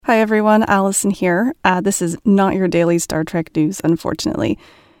Hi everyone, Allison here. This is not your daily Star Trek news, unfortunately.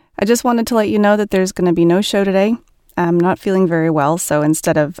 I just wanted to let you know that there's going to be no show today. I'm not feeling very well, so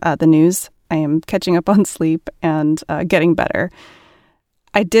instead of the news, I am catching up on sleep and getting better.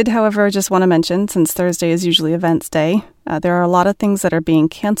 I did, however, just want to mention, since Thursday is usually events day, there are a lot of things that are being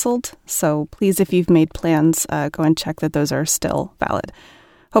canceled, so please, if you've made plans, go and check that those are still valid.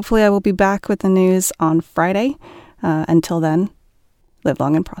 Hopefully I will be back with the news on Friday. Until then, live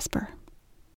long and prosper.